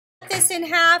this in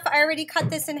half. I already cut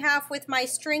this in half with my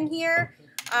string here.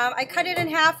 I cut it in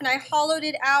half and I hollowed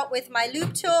it out with my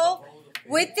loop tool.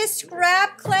 With this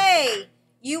scrap clay,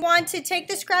 you want to take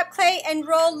the scrap clay and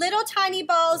roll little tiny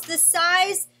balls the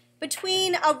size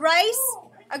between a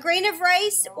grain of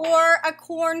rice or a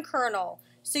corn kernel.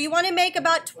 So you want to make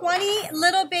about 20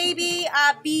 little baby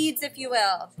beads, if you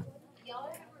will.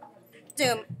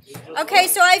 Zoom. Okay,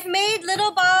 so I've made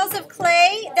little balls of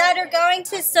clay that are going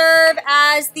to serve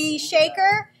as the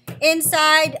shaker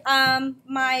inside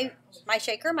my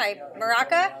shaker, my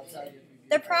maraca.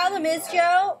 The problem is,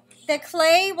 Joe, the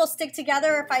clay will stick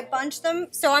together if I bunch them.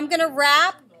 So I'm going to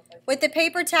wrap with the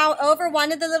paper towel over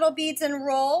one of the little beads and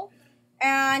roll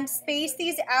and space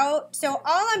these out. So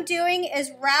all I'm doing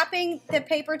is wrapping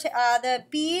the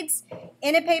beads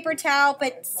in a paper towel,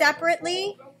 but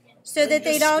separately, so that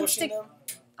they don't stick.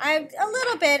 A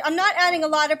little bit. I'm not adding a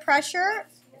lot of pressure.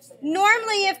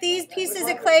 Normally, if these pieces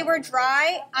of clay were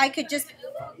dry, I could just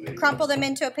crumple them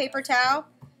into a paper towel,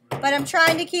 but I'm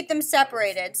trying to keep them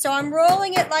separated. So I'm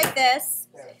rolling it like this.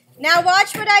 Now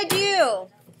watch what I do.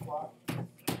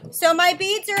 So my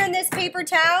beads are in this paper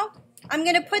towel. I'm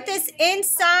going to put this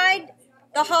inside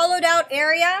the hollowed out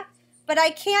area, but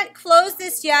I can't close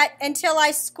this yet until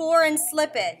I score and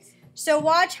slip it. So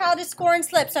watch how to score and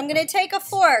slip. So I'm going to take a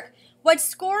fork. What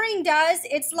scoring does,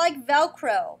 it's like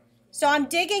Velcro. So I'm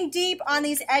digging deep on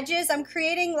these edges. I'm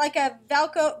creating like a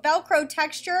Velcro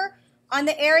texture on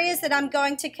the areas that I'm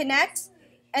going to connect.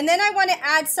 And then I want to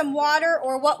add some water,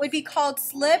 or what would be called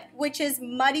slip, which is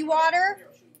muddy water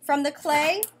from the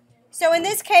clay. So in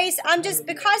this case,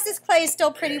 because this clay is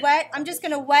still pretty wet, I'm just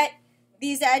going to wet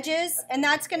these edges, and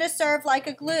that's going to serve like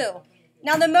a glue.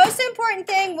 Now the most important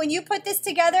thing when you put this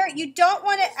together, you don't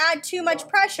want to add too much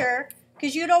pressure,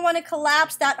 because you don't want to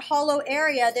collapse that hollow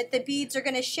area that the beads are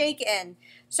going to shake in.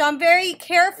 So I'm very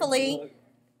carefully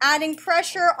adding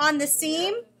pressure on the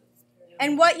seam.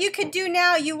 And what you could do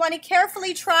now, you want to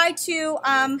carefully try to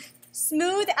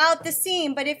smooth out the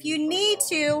seam. But if you need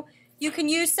to, you can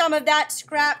use some of that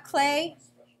scrap clay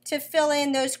to fill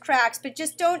in those cracks. But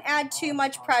just don't add too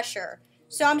much pressure.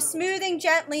 So I'm smoothing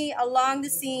gently along the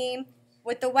seam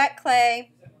with the wet clay,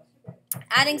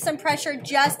 adding some pressure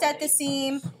just at the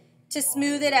seam to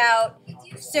smooth it out.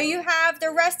 So you have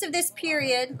the rest of this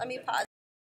period. Let me pause.